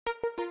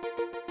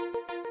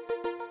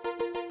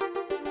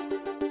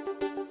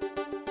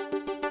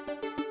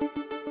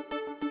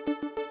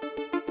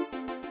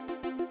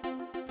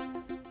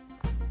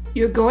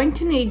You're going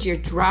to need your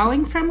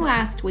drawing from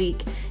last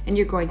week, and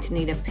you're going to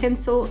need a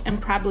pencil and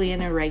probably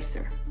an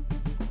eraser.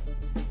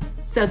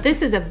 So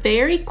this is a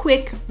very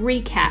quick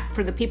recap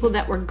for the people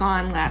that were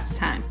gone last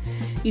time.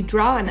 You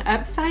draw an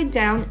upside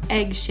down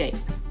egg shape.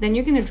 Then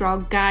you're going to draw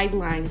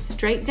guidelines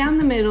straight down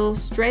the middle,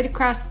 straight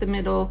across the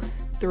middle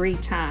 3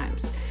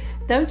 times.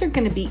 Those are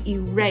going to be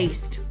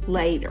erased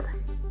later.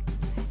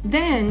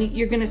 Then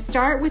you're going to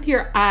start with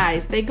your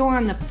eyes. They go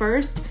on the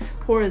first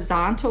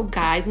horizontal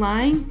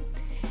guideline,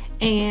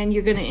 and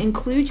you're going to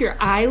include your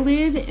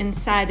eyelid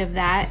inside of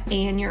that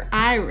and your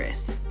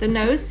iris. The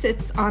nose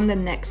sits on the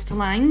next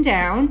line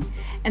down,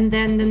 and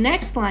then the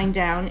next line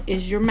down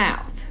is your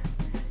mouth.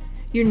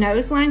 Your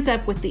nose lines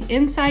up with the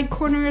inside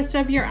corners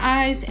of your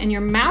eyes, and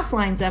your mouth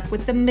lines up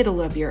with the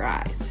middle of your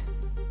eyes.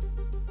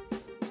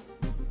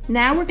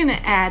 Now we're going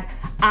to add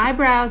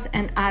eyebrows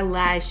and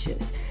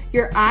eyelashes.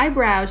 Your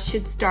eyebrows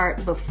should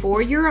start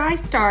before your eye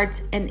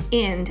starts and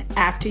end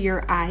after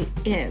your eye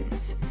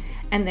ends,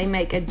 and they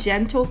make a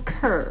gentle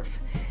curve.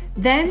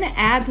 Then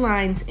add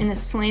lines in a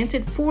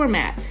slanted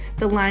format.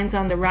 The lines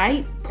on the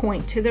right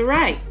point to the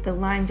right. The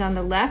lines on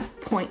the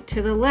left point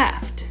to the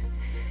left.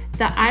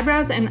 The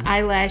eyebrows and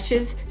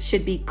eyelashes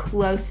should be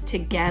close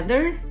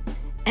together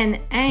and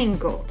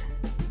angled.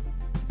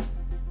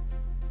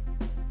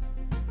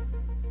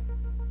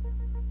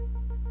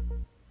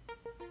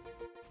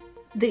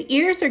 The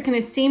ears are going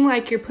to seem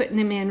like you're putting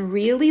them in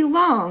really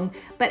long,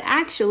 but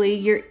actually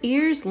your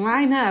ears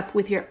line up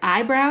with your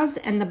eyebrows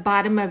and the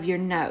bottom of your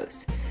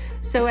nose.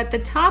 So at the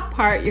top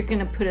part, you're going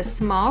to put a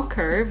small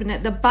curve, and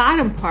at the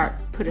bottom part,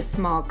 put a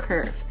small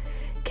curve.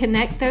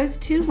 Connect those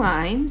 2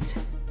 lines.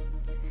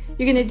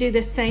 You're going to do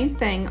the same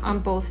thing on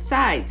both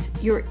sides.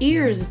 Your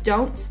ears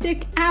don't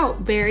stick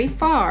out very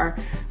far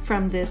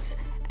from this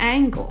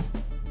angle.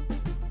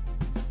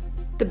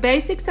 The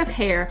basics of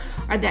hair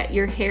are that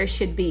your hair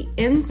should be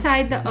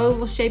inside the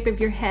oval shape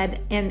of your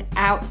head and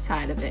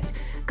outside of it.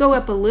 Go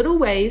up a little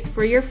ways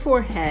for your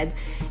forehead,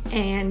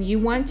 and you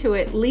want to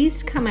at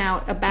least come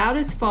out about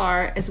as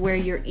far as where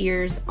your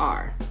ears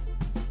are.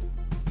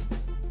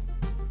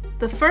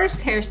 The first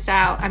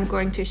hairstyle I'm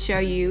going to show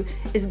you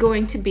is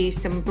going to be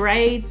some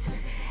braids,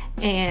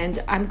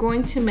 and I'm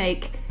going to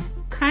make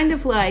kind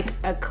of like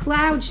a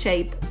cloud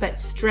shape but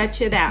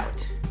stretch it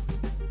out.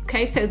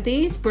 Okay, so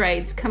these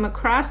braids come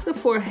across the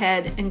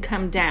forehead and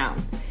come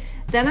down.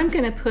 Then I'm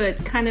going to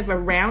put kind of a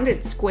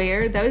rounded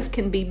square. Those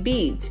can be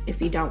beads.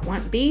 If you don't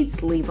want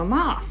beads, leave them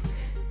off.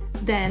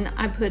 Then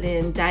I put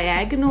in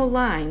diagonal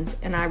lines,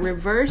 and I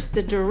reverse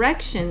the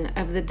direction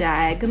of the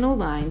diagonal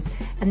lines,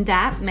 and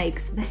that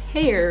makes the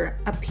hair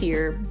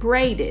appear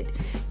braided.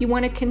 You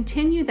want to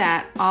continue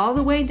that all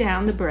the way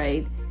down the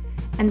braid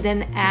and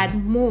then add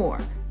more.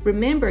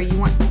 Remember, you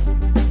want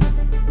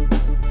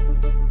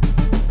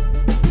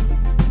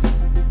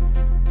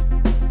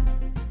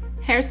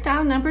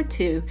hairstyle number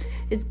 2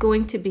 is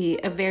going to be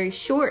a very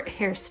short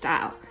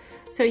hairstyle.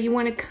 So you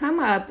want to come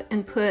up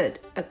and put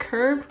a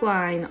curved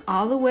line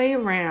all the way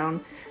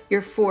around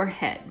your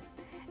forehead,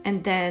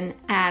 and then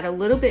add a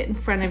little bit in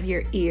front of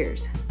your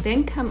ears.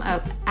 Then come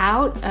up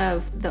out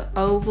of the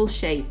oval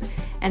shape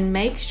and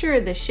make sure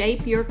the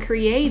shape you're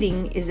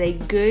creating is a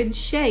good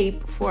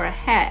shape for a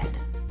head.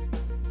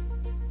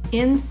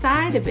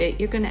 Inside of it,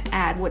 you're going to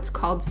add what's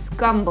called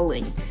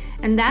scumbling,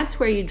 and that's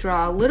where you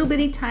draw little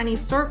bitty tiny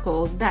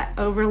circles that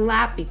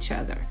overlap each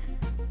other.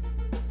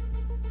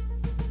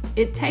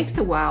 It takes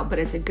a while, but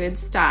it's a good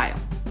style.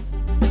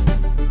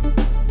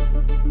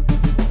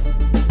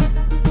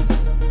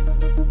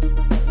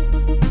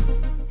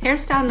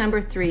 Hairstyle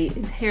number 3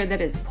 is hair that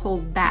is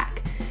pulled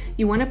back.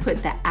 You want to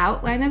put the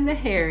outline of the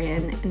hair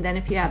in, and then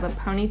if you have a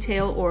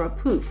ponytail or a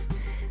poof,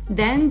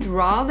 then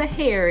draw the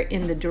hair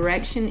in the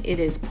direction it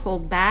is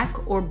pulled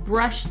back or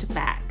brushed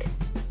back.